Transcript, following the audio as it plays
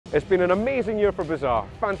It's been an amazing year for Bazaar.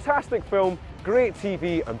 Fantastic film, great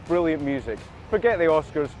TV and brilliant music. Forget the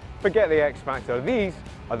Oscars, forget the X Factor. These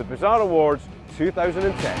are the Bazaar Awards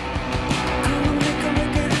 2010.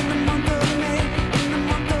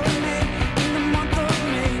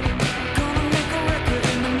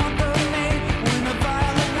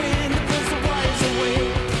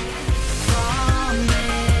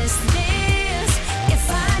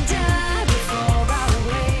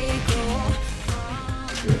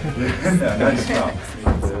 Nice stuff.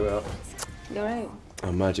 Very well. You're right.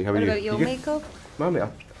 Oh, magic. How are What you? about your makeup? Mammy,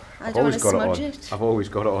 I don't want to smudge it. I've always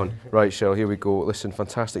got it on. Right, Cheryl, here we go. Listen,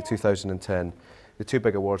 fantastic 2010. The two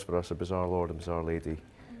big awards for us are Bazaar Lord and Bazaar Lady.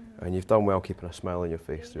 And you've done well keeping a smile on your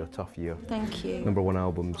face through a tough year. Thank you. #1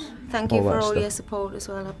 albums. Thank you for all your support as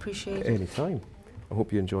well. I appreciate it. Anytime. I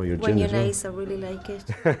hope you enjoy your When gin you're as well. nice, I really like it.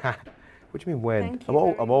 What do you mean when? Thank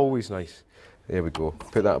you I'm always nice. There we go.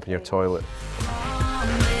 Put that up in your toilet.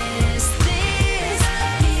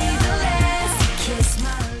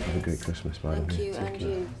 Have a great Christmas, madam. Thank you, Take and care.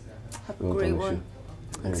 you. Have a Well great done, one.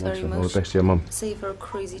 Thanks Yeah, very All much. the best to your mum. See you for a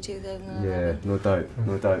crazy 2011. Yeah, no doubt,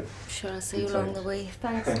 no doubt. Sure, I'll see you along the way.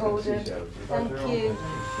 Thanks, Holden. Thank you.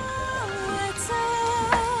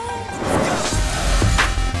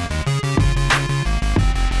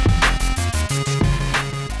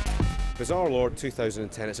 Bazaar Lord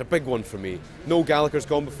 2010, it's a big one for me. Noel Gallagher's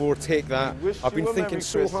gone before, take that. I've been thinking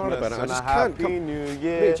so hard about it. I just can't come. New Mate,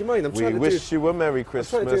 Year. do you mind? I'm trying to We wish you a Merry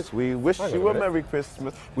Christmas. We wish Hang on you a a minute. Merry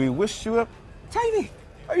Christmas. We wish you a... Tinie,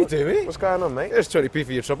 how you doing, mate? What's going on, mate? There's 20p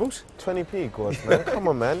for your troubles. 20p, God, man. Come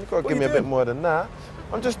on, man. You've got to What give are me a you bit doing? more than that.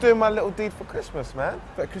 I'm just doing my little deed for Christmas, man.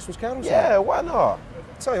 Bit of Christmas carols. Yeah, why not?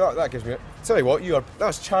 Tell you what, that gives me. Tell you what,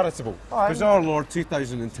 that's charitable. Oh, Bazaar Lord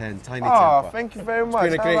 2010, Tinie Oh, Tempah. thank you very much.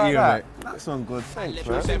 It's been a How great about year, that? mate. That's on good. Thanks,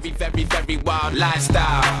 Live man. a very wild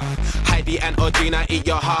lifestyle. Heidi and Audrina eat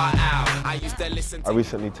your heart out. I used to listen to... I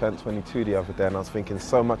recently turned 22 the other day, and I was thinking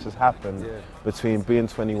so much has happened between being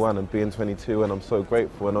 21 and being 22, and I'm so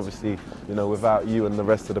grateful. And obviously, you know, without you and the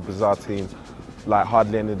rest of the Bazaar team, like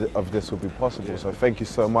hardly any of this would be possible. So thank you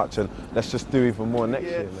so much, and let's just do even more next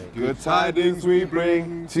year, mate. Good tidings we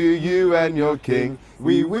bring to you and your king.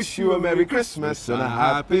 We wish you a Merry Christmas and a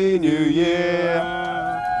Happy New Year.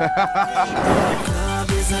 Club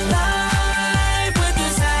is alive with the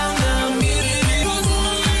sound of music.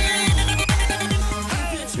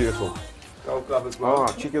 Beautiful. Gold glove as well.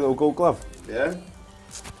 Oh, cheeky little gold glove. Yeah.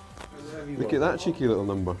 Look at that cheeky little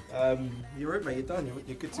number. You're right, mate. You're done.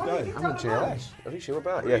 You're good to go. I'm in JLS. Are you sure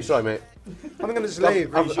about it? Yeah, sorry, mate. I'm going to just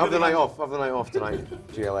leave. Have the night off. Have the night off tonight.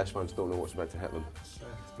 JLS fans don't know what's about to hit them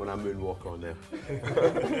when I moonwalk on there.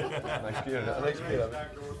 Nice gear, nice gear.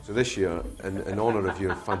 So this year, in honour of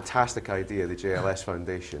your fantastic idea, the JLS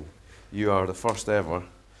Foundation, you are the first ever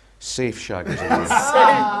Safe Shaggers Award.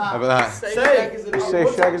 How about that? Safe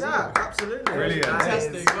Shaggers Award. Absolutely. Brilliant.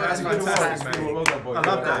 Fantastic. That's fantastic, mate. Well done, boy. I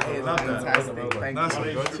love that. I love that. Nice one,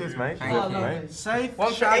 good. Cheers, mate. Thank you, mate. Safe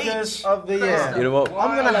One for Shaggers each. of the year. You know what?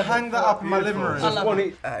 I'm going to hang that up in my living room.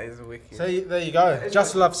 That is wicked. So there you go.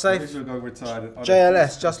 Just Love Safe.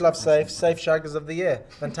 JLS, Just Love Safe, Safe Shaggers of the Year.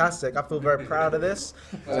 Fantastic. I feel very proud of this.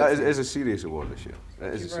 That is a serious award this year.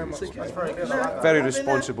 It is a serious award. Very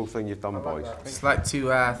responsible thing you've done, boys. I'd just like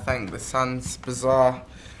to thank the Sun's Bazaar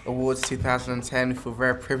Awards 2010. We feel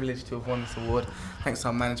very privileged to have won this award. Thanks to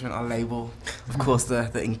our management, our label, of course the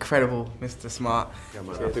incredible Mr. Smart. Yeah,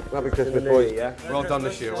 man. Happy Christmas, boys. Well done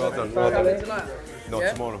this year. Well done. Well done.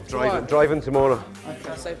 Not tomorrow. Driving tomorrow.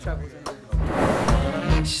 Okay, safe travels.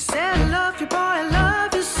 She said, I love you, boy, I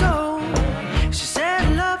love you so. She said,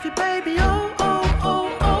 I love you, baby, oh, oh,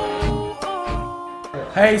 oh, oh,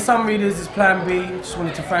 oh. Hey, Sun Readers, it's Plan B. Just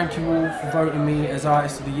wanted to thank you all for voting me as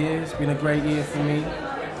Artist of the Year. It's been a great year for me,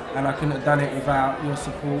 and I couldn't have done it without your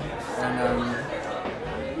support. And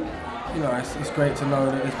you know, it's great to know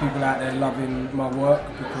that there's people out there loving my work,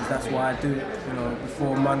 because that's why I do it. You know,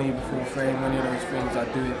 before money, before fame, any of those things, I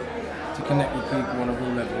do it to connect with people on a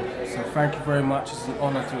real level. So thank you very much. It's an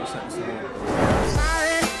honour to accept this award.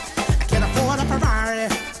 Can afford a Ferrari,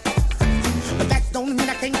 but that don't mean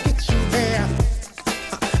I can't get you there.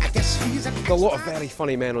 I guess he's a... There's a lot of very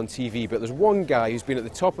funny men on TV, but there's one guy who's been at the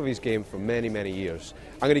top of his game for many, many years.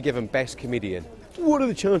 I'm going to give him Best Comedian. What are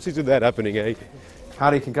the chances of that happening, eh?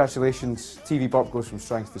 Harry, congratulations. TV Bop goes from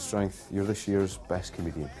strength to strength. You're this year's Best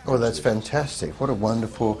Comedian. Oh, that's fantastic. What a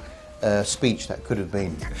wonderful speech that could have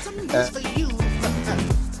been.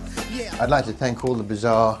 I'd like to thank all the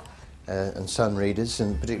Bazaar and Sun readers,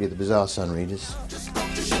 and particularly the Bazaar Sun readers.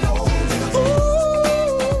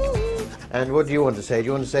 And what do you want to say? Do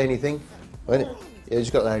you want to say anything? Well, he's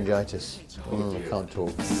got laryngitis. I can't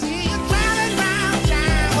talk.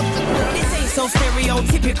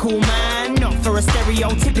 stereotypical man, not for a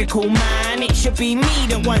stereotypical man. It should be me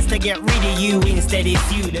that wants to get rid of you, instead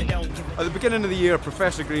it's you that don't give a... At the beginning of the year,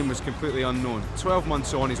 Professor Green was completely unknown. 12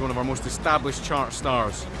 months on, he's one of our most established chart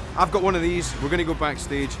stars. I've got one of these. We're going to go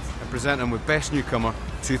backstage and present him with Best Newcomer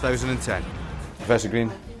 2010. Professor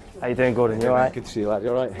Green. How you doing, Gordon? You alright? Good to see you, lad. You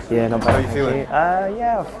alright? Yeah, not bad. How are you feeling?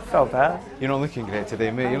 Yeah, I felt better. You're not looking great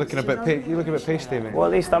today, mate. You're looking a bit pasty, mate. Well,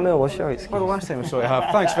 at least I'm ill. I'll show it. Well, the last time I saw you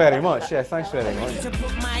have. Thanks very much. Yeah, thanks very much.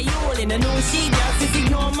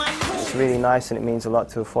 It's really nice, and it means a lot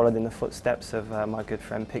to have followed in the footsteps of my good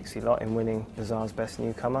friend Pixie Lott in winning Bazaar's Best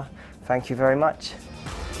Newcomer. Thank you very much.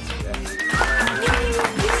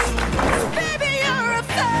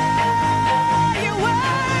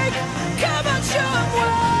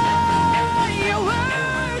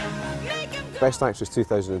 Best Actress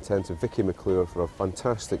 2010 to Vicky McClure for a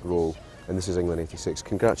fantastic role in This Is England '86.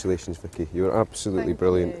 Congratulations, Vicky. You were absolutely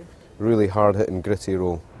brilliant. Really hard-hitting, gritty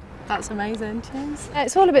role. That's amazing, cheers.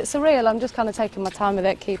 It's all a bit surreal. I'm just kind of taking my time with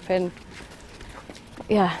it,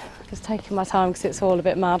 just taking my time because it's all a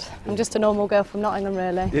bit mad. I'm just a normal girl from Nottingham,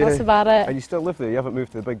 really. Yeah. That's about it. And you still live there? You haven't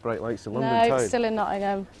moved to the big bright lights of London No, town? still in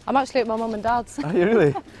Nottingham. I'm actually at my mum and dad's. Are you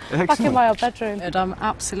really? Back in my old bedroom. I'm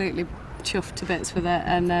absolutely chuffed to bits with it,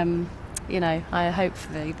 and you know,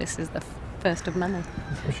 hopefully this is the first of many.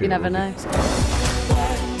 Sure You never know.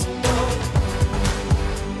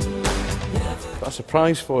 Got a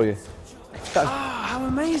surprise for you. How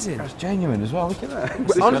amazing! That's genuine as well. Look at that.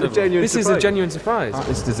 This is a genuine surprise.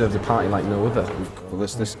 This deserves a party like no other.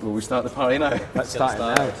 Will we start the party now? Let's start it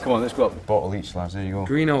now. Come on, let's go. Bottle each, lads. There you go.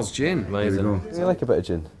 Greenall'S gin. Amazing. You like a bit of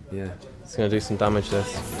gin? Yeah. It's going to do some damage, this.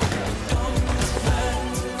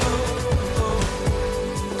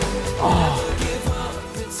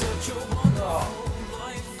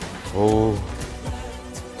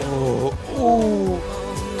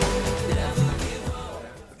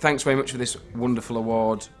 Thanks very much for this wonderful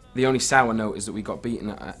award. The only sour note is that we got beaten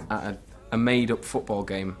at a made-up football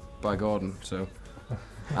game by Gordon, so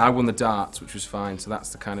I won the darts, which was fine, so that's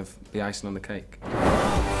the icing on the cake.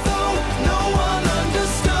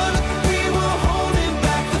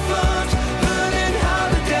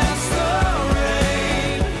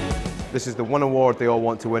 This is the one award they all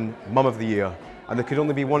want to win, Mum of the Year, and there could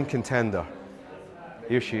only be one contender.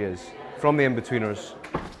 Here she is, from the In-Betweeners.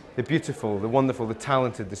 The beautiful, the wonderful, the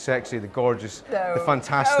talented, the sexy, the gorgeous, the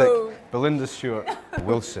fantastic Belinda Stewart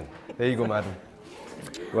Wilson. There you go, madam.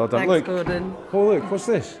 Well done. Thanks, Look. Gordon. Oh, look, what's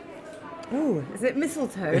this? Oh, is it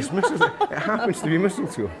mistletoe? It's mistletoe. It happens to be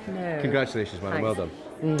mistletoe. No. Congratulations, madam. Well done.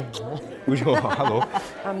 Mm.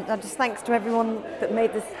 Hello. Just thanks to everyone that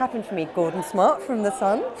made this happen for me. Gordon Smart from The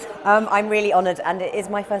Sun. I'm really honoured, and it is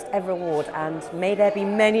my first ever award, and may there be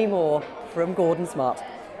many more from Gordon Smart.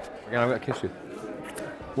 Again, I'm going to kiss you.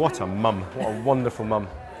 What a mum. What a wonderful mum.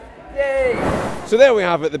 Yay! So there we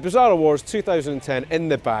have it, the Bazaar Awards 2010 in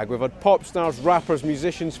the bag. We've had pop stars, rappers,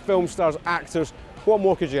 musicians, film stars, actors. What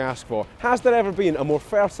more could you ask for? Has there ever been a more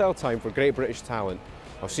fertile time for great British talent?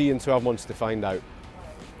 I'll see you in 12 months to find out.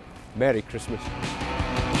 Merry Christmas.